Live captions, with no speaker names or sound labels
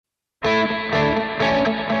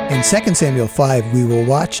In 2 Samuel 5, we will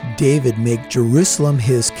watch David make Jerusalem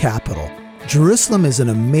his capital. Jerusalem is an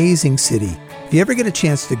amazing city. If you ever get a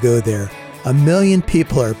chance to go there, 1 million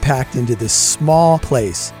people are packed into this small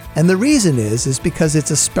place. And the reason is because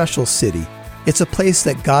it's a special city. It's a place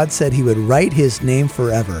that God said he would write his name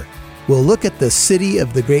forever. We'll look at the city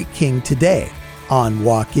of the great king today on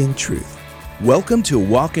Walk in Truth. Welcome to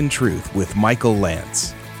Walk in Truth with Michael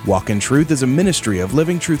Lance. Walk in Truth is a ministry of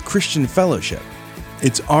Living Truth Christian Fellowship.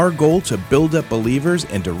 It's our goal to build up believers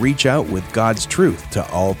and to reach out with God's truth to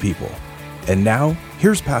all people. And now,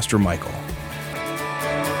 here's Pastor Michael.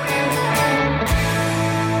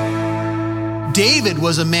 David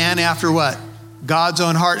was a man after what? God's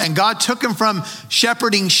own heart. And God took him from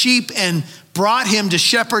shepherding sheep and brought him to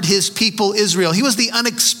shepherd his people Israel. He was the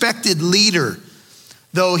unexpected leader,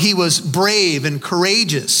 though he was brave and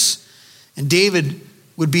courageous. And David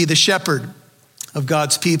would be the shepherd of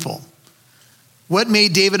God's people. What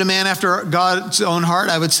made David a man after God's own heart?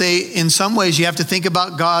 I would say in some ways you have to think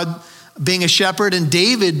about God being a shepherd and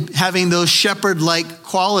David having those shepherd-like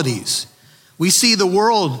qualities. We see the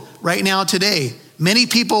world right now today. Many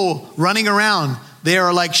people running around, they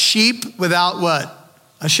are like sheep without what?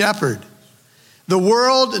 A shepherd. The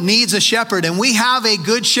world needs a shepherd, and we have a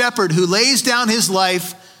good shepherd who lays down his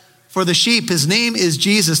life for the sheep. His name is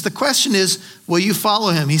Jesus. The question is, will you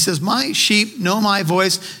follow him? He says, my sheep know my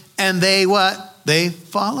voice, and they what? They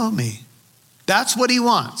follow me. That's what he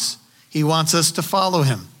wants. He wants us to follow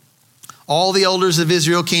him. All the elders of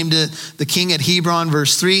Israel came to the king at Hebron,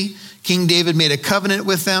 verse 3. King David made a covenant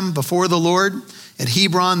with them before the Lord. At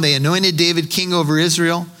Hebron, they anointed David king over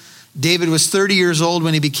Israel. David was 30 years old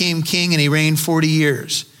when he became king, and he reigned 40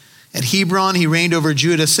 years. At Hebron, he reigned over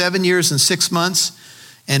Judah 7 years and 6 months.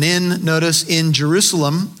 And notice in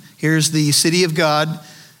Jerusalem, here's the city of God.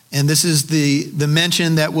 And this is the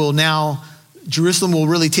mention that will now, Jerusalem will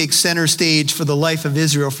really take center stage for the life of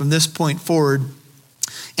Israel from this point forward.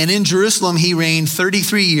 And in Jerusalem, he reigned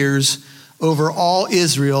 33 years over all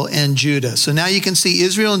Israel and Judah. So now you can see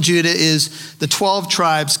Israel and Judah is the 12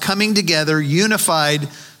 tribes coming together, unified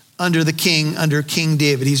under King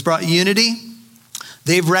David. He's brought unity.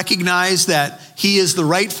 They've recognized that he is the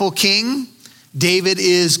rightful king. David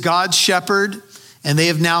is God's shepherd, and they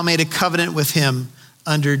have now made a covenant with him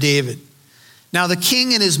under David. Now the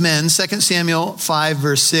king and his men, 2 Samuel 5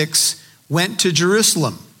 verse 6, went to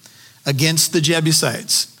Jerusalem against the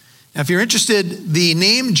Jebusites. Now if you're interested, the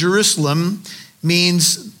name Jerusalem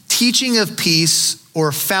means teaching of peace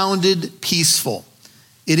or founded peaceful.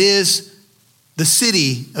 It is the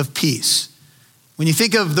city of peace. When you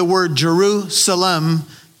think of the word Jerusalem,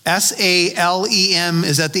 S-A-L-E-M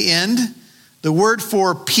is at the end. The word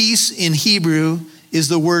for peace in Hebrew is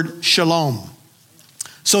the word shalom.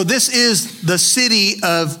 So this is the city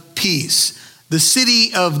of peace, the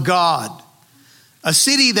city of God, a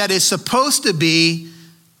city that is supposed to be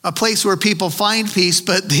a place where people find peace,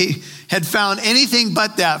 but they had found anything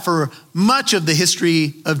but that for much of the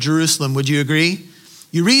history of Jerusalem. Would you agree?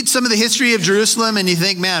 You read some of the history of Jerusalem and you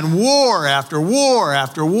think, man, war after war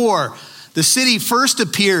after war. The city first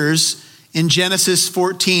appears in Genesis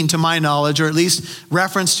 14, to my knowledge, or at least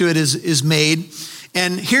reference to it is made.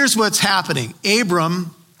 And here's what's happening.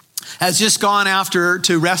 Abram has just gone after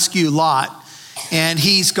to rescue Lot, and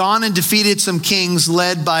he's gone and defeated some kings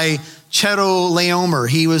led by Chedorlaomer.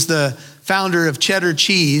 He was the founder of cheddar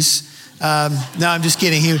cheese. No, I'm just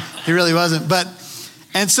kidding. He really wasn't.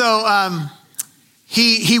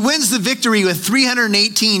 He wins the victory with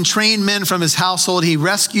 318 trained men from his household. He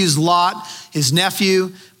rescues Lot, his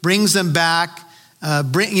nephew, brings them back,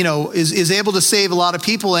 is able to save a lot of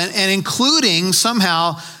people, and including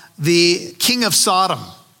somehow the king of Sodom.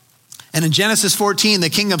 And in Genesis 14, the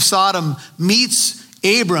king of Sodom meets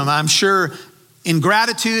Abram, I'm sure in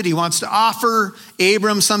gratitude. He wants to offer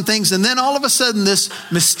Abram some things. And then all of a sudden, this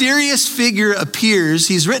mysterious figure appears.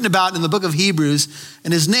 He's written about in the book of Hebrews,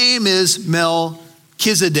 and his name is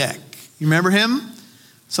Melchizedek. You remember him?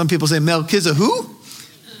 Some people say Melchizedek. Who?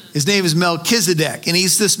 His name is Melchizedek, and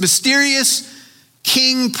he's this mysterious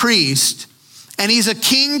king priest, and he's a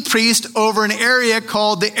king priest over an area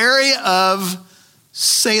called the area of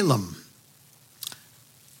Salem.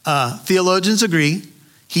 Theologians agree.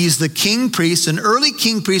 He's the king priest, an early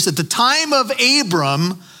king priest at the time of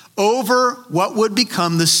Abram over what would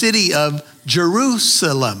become the city of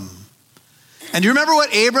Jerusalem. And do you remember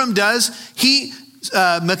what Abram does?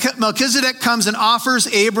 Melchizedek comes and offers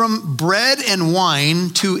Abram bread and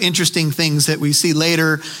wine, two interesting things that we see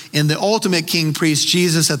later in the ultimate king priest,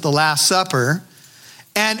 Jesus at the Last Supper.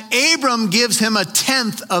 And Abram gives him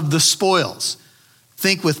 1/10 of the spoils.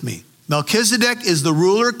 Think with me. Melchizedek is the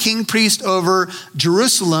ruler, king, priest over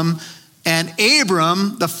Jerusalem, and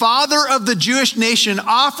Abram, the father of the Jewish nation,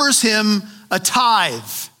 offers him a tithe.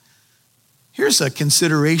 Here's a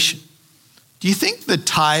consideration. Do you think the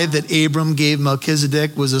tithe that Abram gave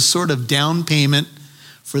Melchizedek was a sort of down payment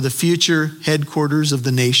for the future headquarters of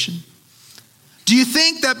the nation? Do you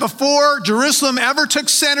think that before Jerusalem ever took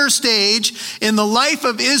center stage in the life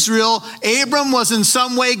of Israel, Abram was in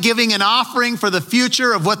some way giving an offering for the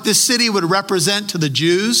future of what this city would represent to the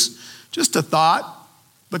Jews? Just a thought,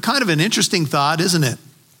 but kind of an interesting thought, isn't it?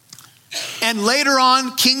 And later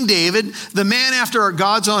on, King David, the man after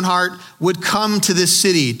God's own heart, would come to this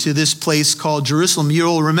city, to this place called Jerusalem.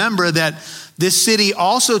 You'll remember that this city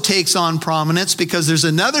also takes on prominence because there's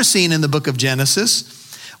another scene in the book of Genesis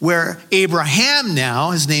where Abraham now,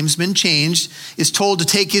 his name's been changed, is told to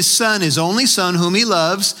take his son, his only son whom he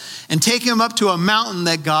loves, and take him up to a mountain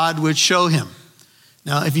that God would show him.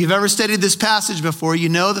 Now, if you've ever studied this passage before, you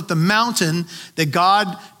know that the mountain that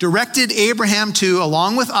God directed Abraham to,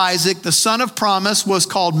 along with Isaac, the son of promise, was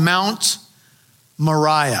called Mount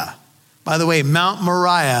Moriah. By the way, Mount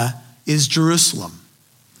Moriah is Jerusalem.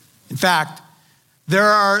 In fact, there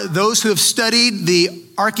are those who have studied the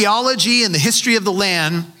archaeology and the history of the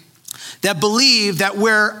land that believe that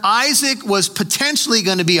where Isaac was potentially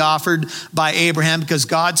going to be offered by Abraham because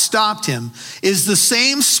God stopped him is the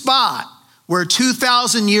same spot where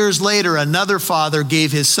 2,000 years later another father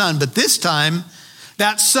gave his son. But this time,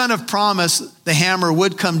 that son of promise, the hammer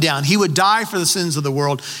would come down. He would die for the sins of the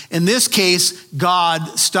world. In this case,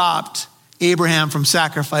 God stopped Abraham from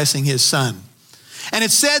sacrificing his son. And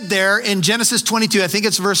it said there in Genesis 22, I think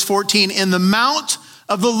it's verse 14, in the mount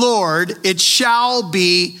of the Lord, it shall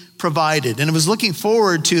be provided. And it was looking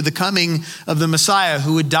forward to the coming of the Messiah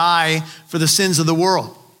who would die for the sins of the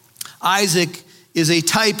world. Isaac is a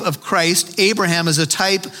type of Christ. Abraham is a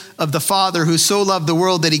type of the Father who so loved the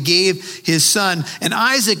world that he gave his son. And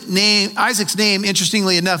Isaac's name,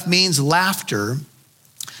 interestingly enough, means laughter.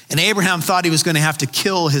 And Abraham thought he was going to have to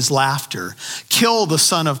kill his laughter, kill the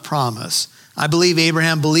son of promise. I believe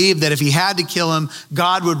Abraham believed that if he had to kill him,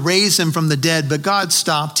 God would raise him from the dead, but God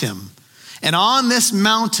stopped him. And on this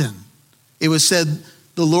mountain, it was said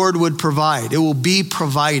the Lord would provide. It will be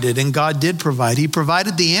provided, and God did provide. He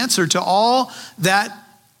provided the answer to all that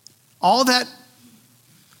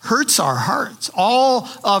hurts our hearts, all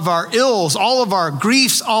of our ills, all of our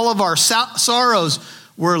griefs, all of our sorrows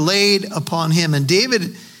were laid upon him. And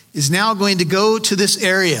David is now going to go to this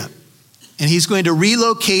area, and he's going to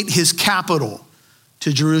relocate his capital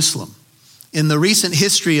to Jerusalem. In the recent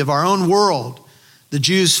history of our own world, the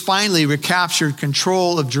Jews finally recaptured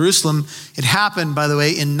control of Jerusalem. It happened, by the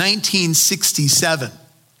way, in 1967.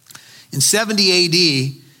 In 70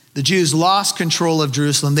 AD, the Jews lost control of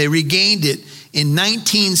Jerusalem. They regained it in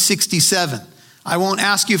 1967. I won't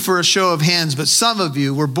ask you for a show of hands, but some of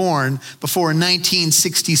you were born before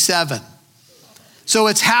 1967. So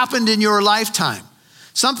it's happened in your lifetime.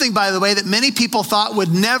 Something, by the way, that many people thought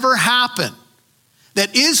would never happen.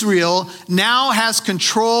 That Israel now has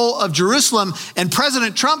control of Jerusalem, and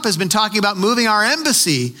President Trump has been talking about moving our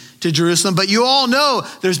embassy to Jerusalem, but you all know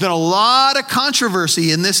there's been a lot of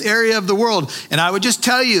controversy in this area of the world. And I would just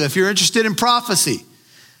tell you, if you're interested in prophecy,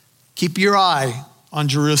 keep your eye on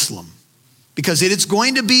Jerusalem, because it is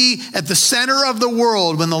going to be at the center of the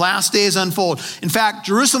world when the last days unfold. In fact,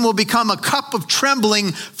 Jerusalem will become a cup of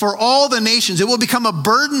trembling for all the nations. It will become a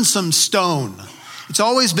burdensome stone. It's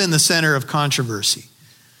always been the center of controversy.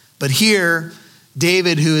 But here,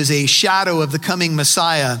 David, who is a shadow of the coming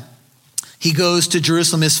Messiah, he goes to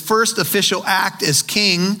Jerusalem. His first official act as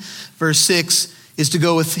king, verse 6, is to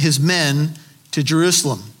go with his men to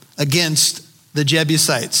Jerusalem against the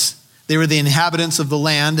Jebusites. They were the inhabitants of the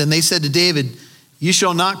land, and they said to David, "You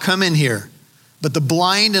shall not come in here, but the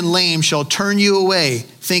blind and lame shall turn you away,"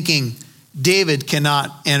 thinking, "David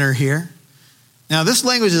cannot enter here." Now, this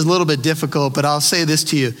language is a little bit difficult, but I'll say this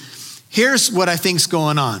to you. Here's what I think's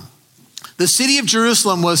going on. The city of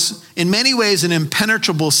Jerusalem was in many ways an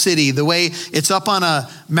impenetrable city. The way it's up on a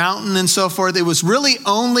mountain and so forth, it was really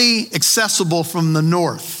only accessible from the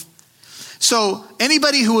north. So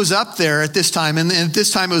anybody who was up there at this time, and at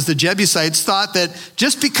this time it was the Jebusites, thought that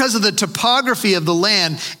just because of the topography of the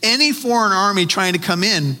land, any foreign army trying to come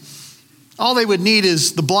in, all they would need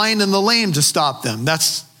is the blind and the lame to stop them.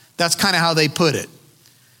 That's kind of how they put it.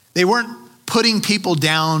 They weren't putting people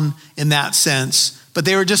down in that sense, but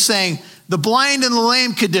they were just saying, the blind and the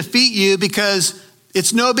lame could defeat you because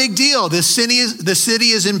it's no big deal. The city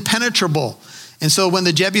is impenetrable. And so when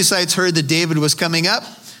the Jebusites heard that David was coming up,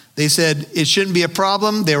 they said it shouldn't be a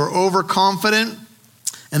problem. They were overconfident,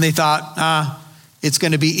 and they thought, it's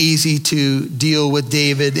going to be easy to deal with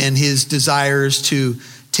David and his desires to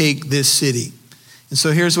take this city. And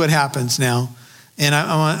so here's what happens now. And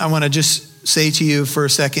I want to just say to you for a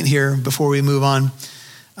second here before we move on.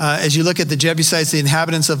 As you look at the Jebusites, the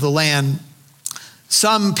inhabitants of the land,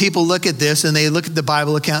 some people look at this and they look at the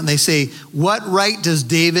Bible account and they say, what right does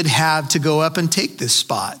David have to go up and take this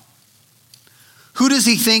spot? Who does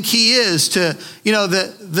he think he is to,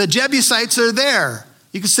 the Jebusites are there.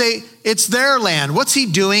 You could say it's their land. What's he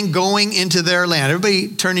doing going into their land? Everybody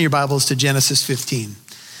turn your Bibles to Genesis 15.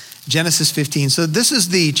 Genesis 15. So this is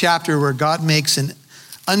the chapter where God makes an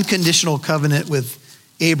unconditional covenant with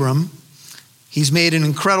Abram. He's made an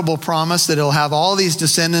incredible promise that he'll have all these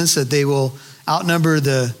descendants, that they will outnumber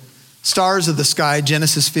the stars of the sky.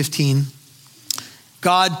 Genesis 15.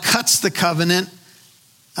 God cuts the covenant.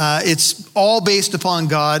 It's all based upon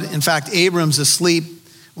God. In fact, Abram's asleep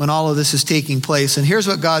when all of this is taking place. And here's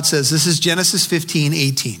what God says. This is Genesis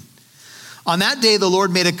 15:18. On that day, the Lord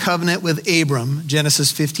made a covenant with Abram,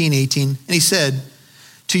 Genesis 15:18, and he said,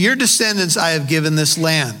 to your descendants I have given this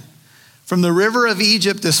land, from the river of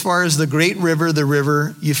Egypt as far as the great river, the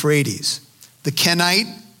river Euphrates, the Kenite,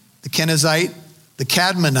 the Kenizzite, the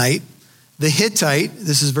Cadmonite, the Hittite,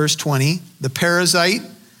 this is verse 20, the Perizzite,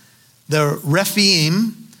 the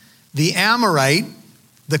Rephaim, the Amorite,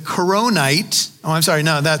 the Coronite,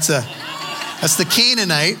 that's the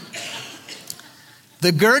Canaanite,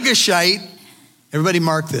 the Girgashite, everybody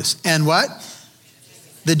mark this, and what?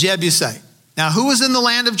 The Jebusite. Now, who was in the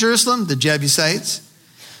land of Jerusalem? The Jebusites.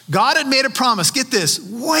 God had made a promise, get this,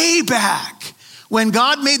 way back when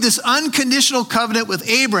God made this unconditional covenant with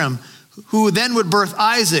Abram, who then would birth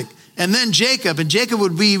Isaac, and then Jacob, and Jacob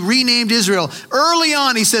would be renamed Israel. Early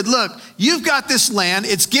on, he said, look, you've got this land.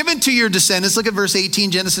 It's given to your descendants. Look at verse 18,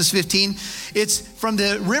 Genesis 15. It's from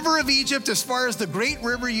the river of Egypt as far as the great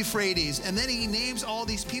river Euphrates. And then he names all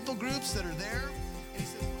these people groups that are there. And he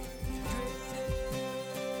says,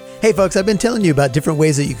 Hey folks, I've been telling you about different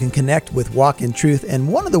ways that you can connect with Walk in Truth.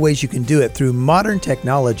 And one of the ways you can do it through modern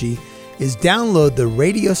technology is download the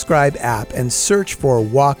RadioScribe app and search for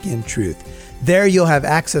Walk in Truth. There you'll have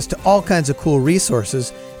access to all kinds of cool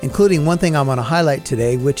resources, including one thing I want to highlight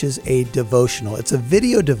today, which is a devotional. It's a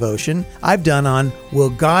video devotion I've done on,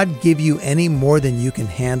 will God give you any more than you can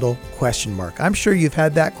handle? ? I'm sure you've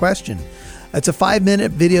had that question. It's a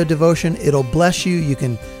 5-minute video devotion. It'll bless you. You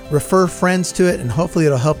can refer friends to it, and hopefully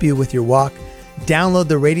it'll help you with your walk. Download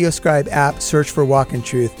the RadioScribe app, search for Walk in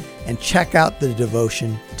Truth, and check out the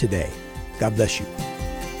devotion today. God bless you.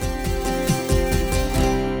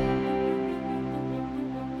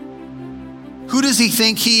 Who does he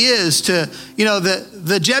think he is to,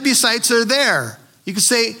 the Jebusites are there. You could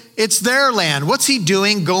say it's their land. What's he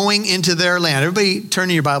doing going into their land? Everybody turn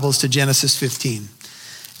your Bibles to Genesis 15.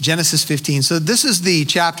 Genesis 15. So this is the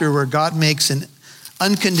chapter where God makes an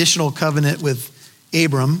unconditional covenant with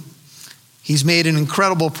Abram. He's made an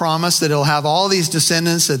incredible promise that he'll have all these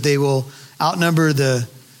descendants, that they will outnumber the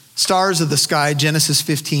stars of the sky. Genesis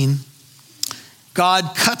 15.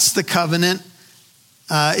 God cuts the covenant.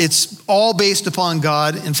 It's all based upon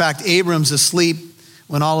God. In fact, Abram's asleep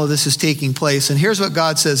when all of this is taking place. And here's what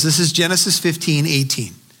God says. This is Genesis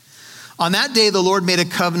 15:18. On that day, the Lord made a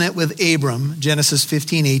covenant with Abram, Genesis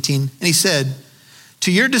 15:18, and he said,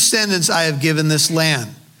 to your descendants I have given this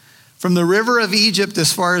land, from the river of Egypt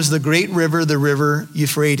as far as the great river, the river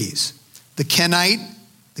Euphrates, the Kenite,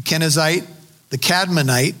 the Kenizzite, the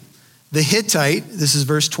Cadmonite, the Hittite, this is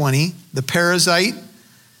verse 20, the Perizzite,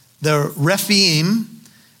 the Rephaim,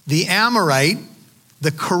 the Amorite,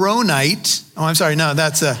 the Coronite,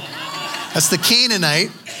 that's the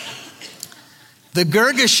Canaanite, the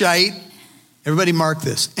Girgashite, everybody mark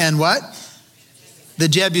this, and what? The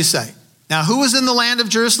Jebusite. Now, who was in the land of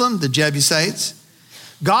Jerusalem? The Jebusites.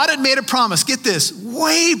 God had made a promise, get this,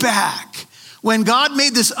 way back when God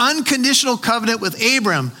made this unconditional covenant with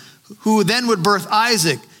Abram, who then would birth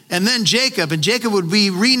Isaac, and then Jacob, and Jacob would be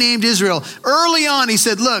renamed Israel. Early on, he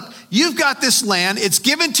said, look, you've got this land. It's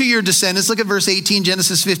given to your descendants. Look at verse 18,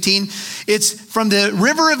 Genesis 15. It's from the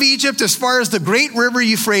river of Egypt as far as the great river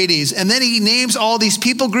Euphrates. And then he names all these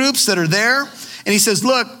people groups that are there. And he says,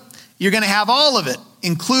 look, you're going to have all of it,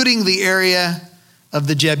 including the area of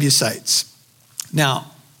the Jebusites.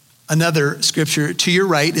 Now, another scripture to your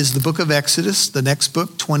right is the book of Exodus, the next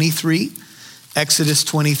book, 23. Exodus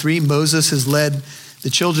 23. Moses has led the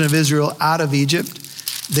children of Israel out of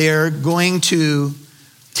Egypt. They're going to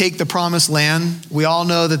take the promised land. We all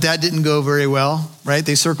know that didn't go very well, right?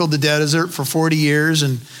 They circled the desert for 40 years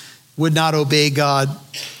and would not obey God.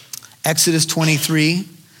 Exodus 23,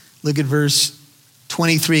 look at verse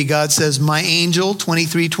 23, God says, my angel,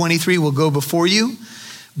 23:23, will go before you,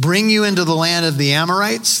 bring you into the land of the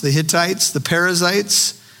Amorites, the Hittites, the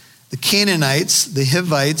Perizzites, the Canaanites, the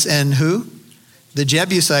Hivites, and who? The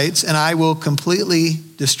Jebusites, and I will completely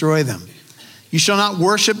destroy them. You shall not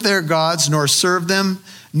worship their gods, nor serve them,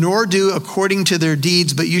 nor do according to their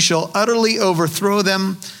deeds, but you shall utterly overthrow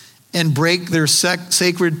them and break their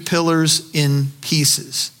sacred pillars in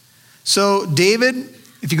pieces. So David,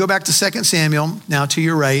 if you go back to 2 Samuel, now to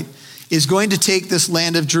your right, is going to take this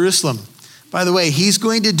land of Jerusalem. By the way, he's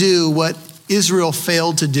going to do what Israel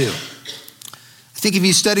failed to do. I think if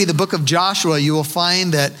you study the book of Joshua, you will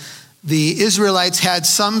find that the Israelites had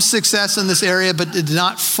some success in this area, but did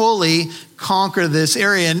not fully conquer this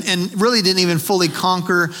area and really didn't even fully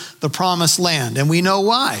conquer the promised land. And we know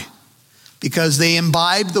why. Because they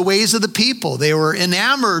imbibed the ways of the people. They were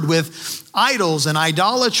enamored with idols and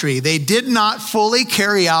idolatry. They did not fully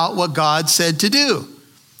carry out what God said to do.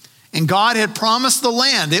 And God had promised the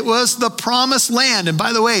land. It was the promised land. And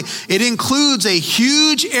by the way, it includes a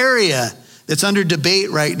huge area that's under debate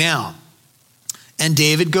right now. And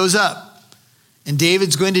David goes up. And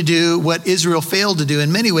David's going to do what Israel failed to do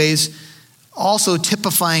in many ways, also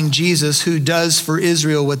typifying Jesus, who does for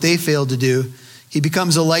Israel what they failed to do. He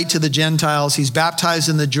becomes a light to the Gentiles. He's baptized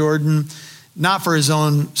in the Jordan, not for his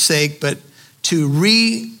own sake, but to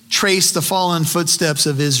retrace the fallen footsteps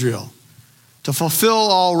of Israel, to fulfill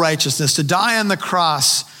all righteousness, to die on the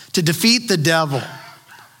cross, to defeat the devil.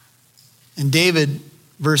 And David,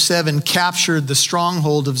 verse 7, captured the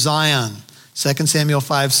stronghold of Zion, 2 Samuel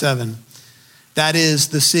 5:7. That is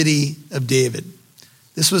the city of David.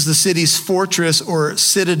 This was the city's fortress or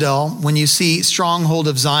citadel. When you see stronghold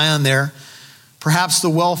of Zion there, perhaps the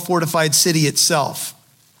well-fortified city itself.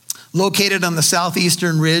 Located on the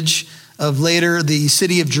southeastern ridge of later the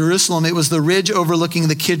city of Jerusalem, it was the ridge overlooking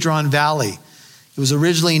the Kidron Valley. It was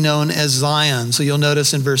originally known as Zion. So you'll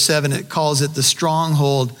notice in verse 7, it calls it the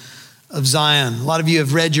stronghold of Zion. A lot of you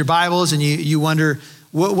have read your Bibles and you wonder,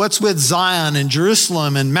 what's with Zion and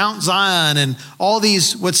Jerusalem and Mount Zion and all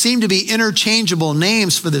these what seem to be interchangeable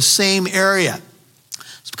names for the same area.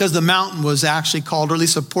 It's because the mountain was actually called, or at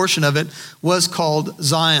least a portion of it was called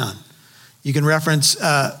Zion. You can reference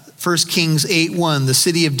 1 Kings 8:1, the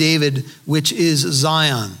city of David, which is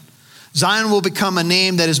Zion. Zion will become a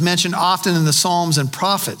name that is mentioned often in the Psalms and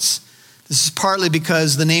prophets. This is partly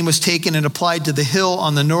because the name was taken and applied to the hill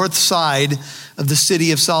on the north side of the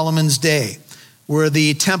city of Solomon's day, where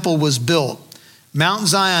the temple was built. Mount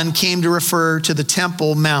Zion came to refer to the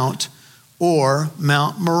Temple Mount or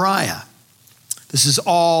Mount Moriah. This is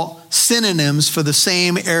all synonyms for the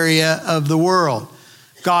same area of the world.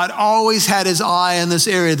 God always had his eye on this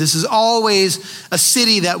area. This is always a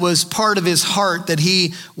city that was part of his heart that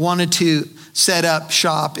he wanted to set up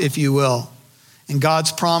shop, if you will. And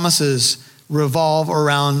God's promises revolve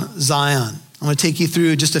around Zion. I'm going to take you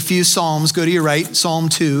through just a few Psalms. Go to your right, Psalm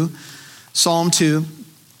 2. Psalm 2.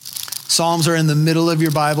 Psalms are in the middle of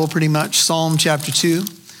your Bible pretty much. Psalm chapter 2.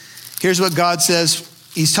 Here's what God says.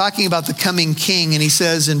 He's talking about the coming king, and he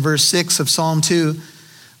says in verse 6 of Psalm 2,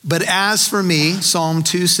 but as for me, Psalm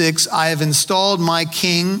 2:6, I have installed my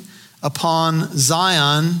king upon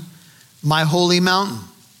Zion, my holy mountain.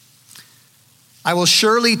 I will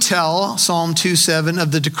surely tell, Psalm 2:7,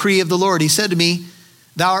 of the decree of the Lord. He said to me,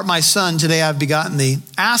 thou art my son, today I have begotten thee.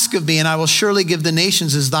 Ask of me, and I will surely give the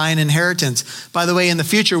nations as thine inheritance. By the way, in the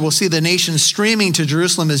future, we'll see the nations streaming to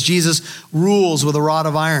Jerusalem as Jesus rules with a rod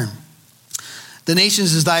of iron. The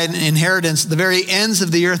nations is thy inheritance, the very ends of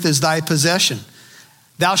the earth is thy possession.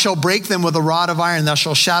 Thou shalt break them with a rod of iron, thou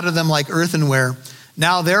shalt shatter them like earthenware.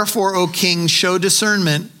 Now therefore, O king, show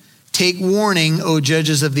discernment, take warning, O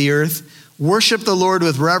judges of the earth. Worship the Lord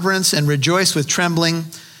with reverence and rejoice with trembling.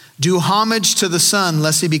 Do homage to the Son,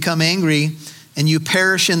 lest he become angry and you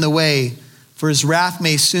perish in the way, for his wrath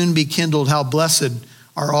may soon be kindled. How blessed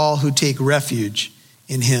are all who take refuge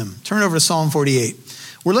in him. Turn over to Psalm 48.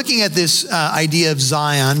 We're looking at this idea of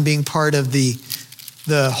Zion being part of the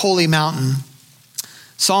holy mountain.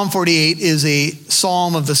 Psalm 48 is a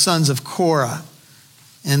psalm of the sons of Korah,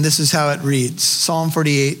 and this is how it reads. Psalm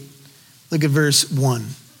 48, look at verse 1.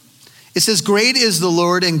 It says, great is the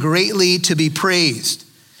Lord and greatly to be praised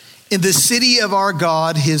in the city of our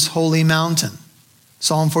God, his holy mountain.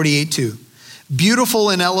 Psalm 48:2.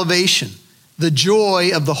 Beautiful in elevation, the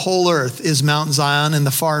joy of the whole earth is Mount Zion in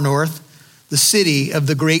the far north, the city of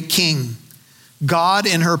the great king. God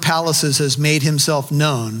in her palaces has made himself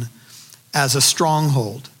known as a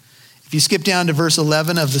stronghold. If you skip down to verse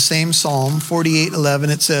 11 of the same Psalm, 48:11,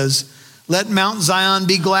 it says, let Mount Zion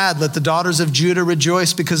be glad, let the daughters of Judah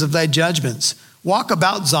rejoice because of thy judgments. Walk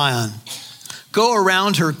about Zion, Go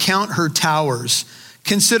around her, count her towers.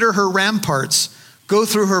 Consider her ramparts. Go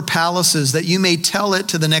through her palaces, that you may tell it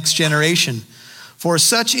to the next generation. For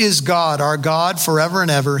such is God, our God, forever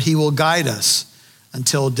and ever. He will guide us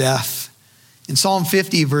until death. In Psalm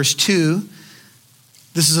 50, verse 2,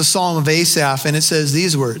 this is a psalm of Asaph, and it says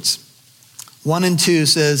these words. 1 and 2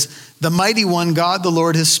 says, the mighty one, God the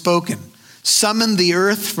Lord, has spoken. Summon the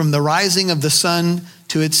earth from the rising of the sun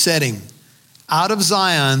to its setting. Out of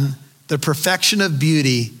Zion, the perfection of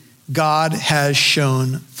beauty, God has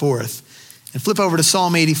shone forth. And flip over to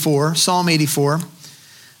Psalm 84. Psalm 84.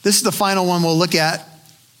 This is the final one we'll look at,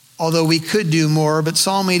 although we could do more, but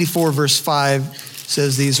Psalm 84, verse 5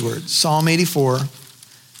 says these words. Psalm 84,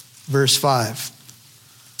 verse 5.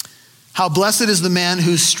 How blessed is the man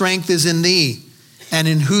whose strength is in thee, and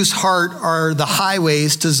in whose heart are the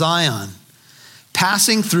highways to Zion.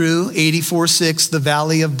 Passing through 84:6, the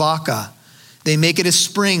valley of Baca. They make it a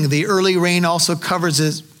spring. The early rain also covers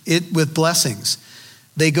it with blessings.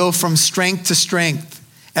 They go from strength to strength.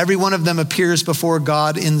 Every one of them appears before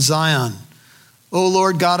God in Zion. O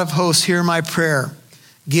Lord God of hosts, hear my prayer.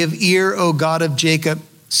 Give ear, O God of Jacob,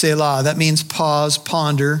 Selah. That means pause,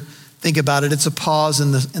 ponder. Think about it. It's a pause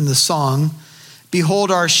in the song.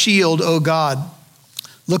 Behold our shield, O God.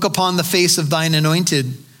 Look upon the face of thine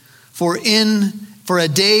anointed. For a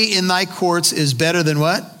day in thy courts is better than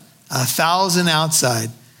what? 1,000 outside.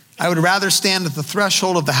 I would rather stand at the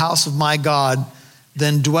threshold of the house of my God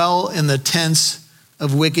than dwell in the tents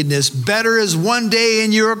of wickedness. Better is one day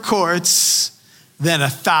in your courts than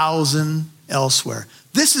 1,000 elsewhere.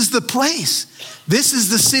 This is the place. This is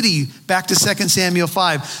the city. Back to 2 Samuel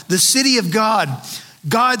 5. The city of God.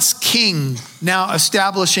 God's king now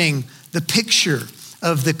establishing the picture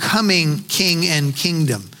of the coming king and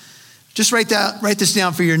kingdom. Just write this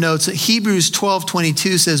down for your notes. Hebrews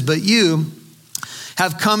 12:22 says, but you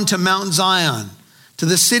have come to Mount Zion, to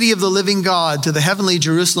the city of the living God, to the heavenly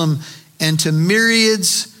Jerusalem, and to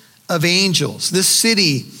myriads of angels. This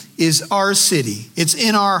city is our city. It's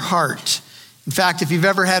in our heart. In fact, if you've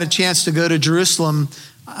ever had a chance to go to Jerusalem,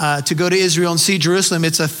 to go to Israel and see Jerusalem,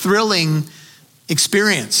 it's a thrilling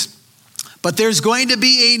experience. But there's going to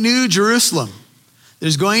be a new Jerusalem.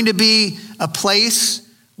 There's going to be a place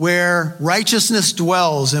where righteousness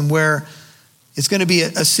dwells and where it's going to be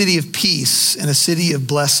a city of peace and a city of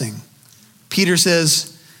blessing. Peter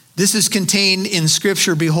says, this is contained in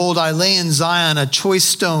Scripture. Behold, I lay in Zion a choice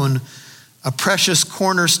stone, a precious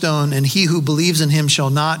cornerstone, and he who believes in him shall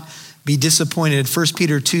not be disappointed. 1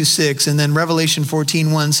 Peter 2:6. And then Revelation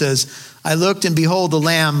 14:1 says, I looked and behold, the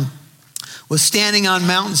Lamb was standing on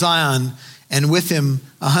Mount Zion, and with him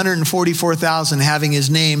 144,000 having his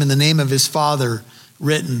name and the name of his Father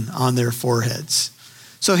written on their foreheads.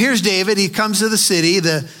 So here's David. He comes to the city.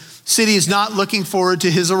 The city is not looking forward to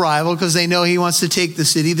his arrival because they know he wants to take the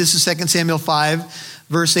city. This is 2 Samuel 5,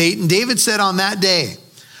 verse 8. And David said on that day,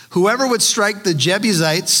 whoever would strike the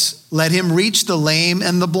Jebusites, let him reach the lame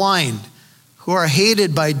and the blind, who are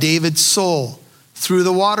hated by David's soul, through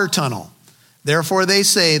the water tunnel. Therefore they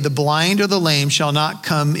say, the blind or the lame shall not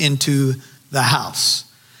come into the house.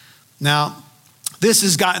 Now, this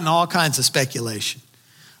has gotten all kinds of speculation.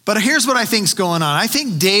 But here's what I think is going on. I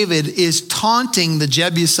think David is taunting the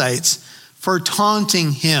Jebusites for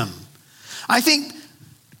taunting him. I think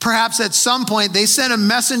perhaps at some point they sent a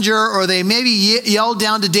messenger or they maybe yelled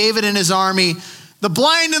down to David and his army, the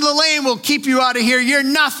blind and the lame will keep you out of here. You're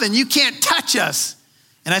nothing. You can't touch us.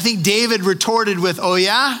 And I think David retorted with, oh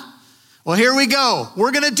yeah? Well, here we go.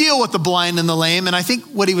 We're going to deal with the blind and the lame. And I think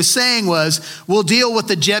what he was saying was, we'll deal with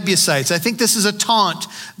the Jebusites. I think this is a taunt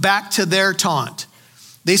back to their taunt.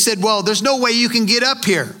 They said, well, there's no way you can get up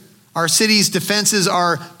here. Our city's defenses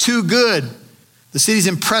are too good. The city's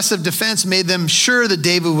impressive defense made them sure that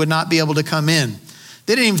David would not be able to come in.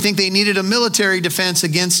 They didn't even think they needed a military defense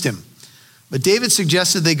against him. But David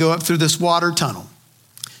suggested they go up through this water tunnel.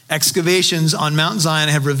 Excavations on Mount Zion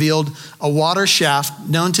have revealed a water shaft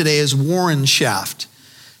known today as Warren Shaft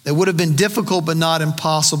that would have been difficult but not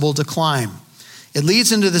impossible to climb. It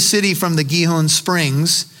leads into the city from the Gihon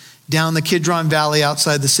Springs down the Kidron Valley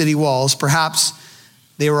outside the city walls. Perhaps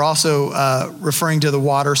they were also referring to the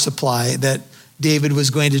water supply that David was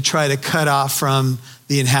going to try to cut off from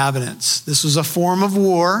the inhabitants. This was a form of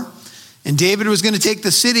war, and David was going to take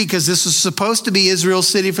the city because this was supposed to be Israel's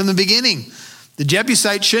city from the beginning. The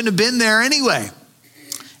Jebusites shouldn't have been there anyway.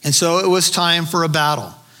 And so it was time for a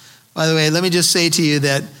battle. By the way, let me just say to you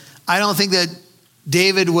that I don't think that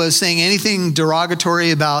David was saying anything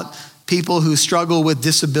derogatory about people who struggle with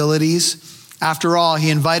disabilities. After all, he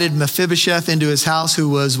invited Mephibosheth into his house, who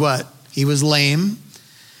was what? He was lame.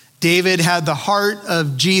 David had the heart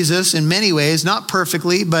of Jesus in many ways, not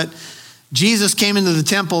perfectly, but Jesus came into the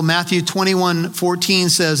temple. Matthew 21:14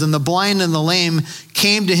 says, and the blind and the lame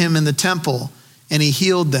came to him in the temple, and he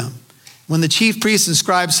healed them. When the chief priests and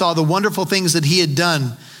scribes saw the wonderful things that he had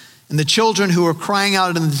done, and the children who were crying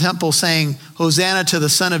out in the temple saying, Hosanna to the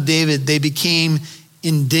Son of David, they became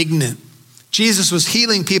indignant. Jesus was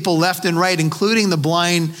healing people left and right, including the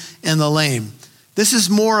blind and the lame. This is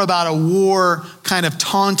more about a war kind of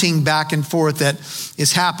taunting back and forth that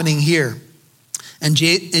is happening here. And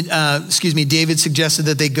David suggested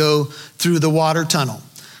that they go through the water tunnel.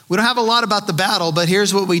 We don't have a lot about the battle, but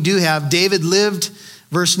here's what we do have. David lived,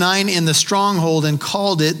 verse 9, in the stronghold and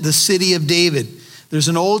called it the city of David. There's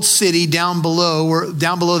an old city down below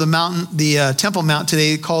the mountain, the Temple Mount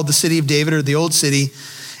today, called the city of David, or the old city.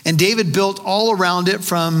 And David built all around it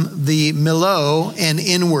from the Millo and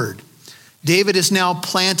inward. David is now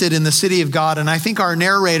planted in the city of God, and I think our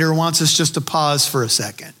narrator wants us just to pause for a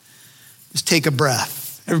second. Just take a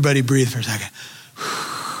breath. Everybody breathe for a second.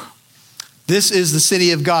 This is the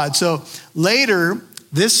city of God. So later,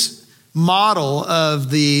 this model of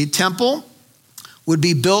the temple would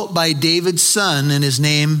be built by David's son, and his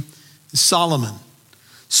name is Solomon.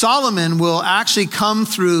 Solomon will actually come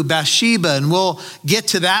through Bathsheba, and we'll get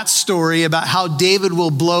to that story about how David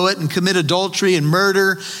will blow it and commit adultery and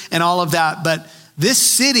murder and all of that. But this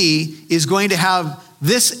city is going to have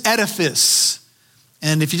this edifice.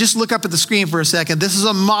 And if you just look up at the screen for a second, this is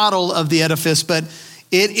a model of the edifice, but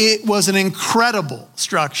it was an incredible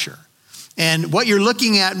structure. And what you're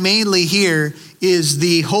looking at mainly here is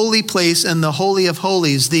the holy place and the Holy of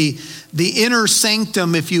Holies, the inner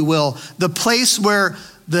sanctum, if you will, the place where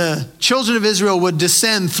the children of Israel would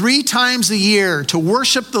descend 3 times a year to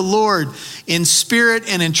worship the Lord in spirit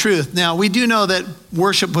and in truth. Now, we do know that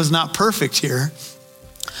worship was not perfect here,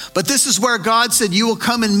 but this is where God said, you will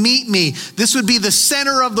come and meet me. This would be the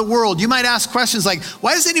center of the world. You might ask questions like,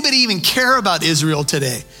 why does anybody even care about Israel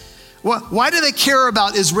today? Why do they care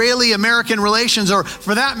about Israeli-American relations, or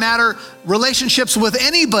for that matter, relationships with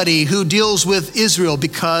anybody who deals with Israel?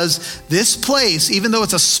 Because this place, even though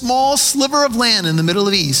it's a small sliver of land in the middle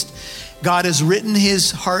of the East, God has written his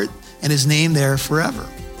heart and his name there forever.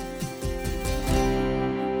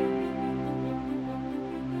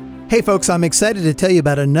 Hey folks, I'm excited to tell you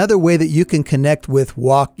about another way that you can connect with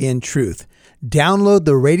Walk in Truth. Download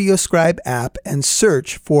the RadioScribe app and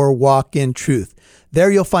search for Walk in Truth. There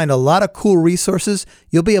you'll find a lot of cool resources.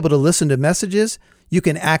 You'll be able to listen to messages, you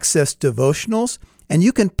can access devotionals, and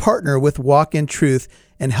you can partner with Walk in Truth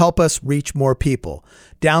and help us reach more people.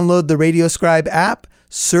 Download the RadioScribe app,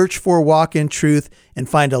 search for Walk in Truth, and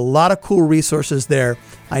find a lot of cool resources there.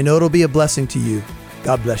 I know it'll be a blessing to you.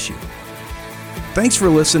 God bless you. Thanks for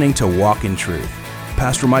listening to Walk in Truth.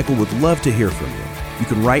 Pastor Michael would love to hear from you. You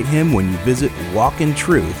can write him when you visit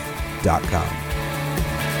walkintruth.com.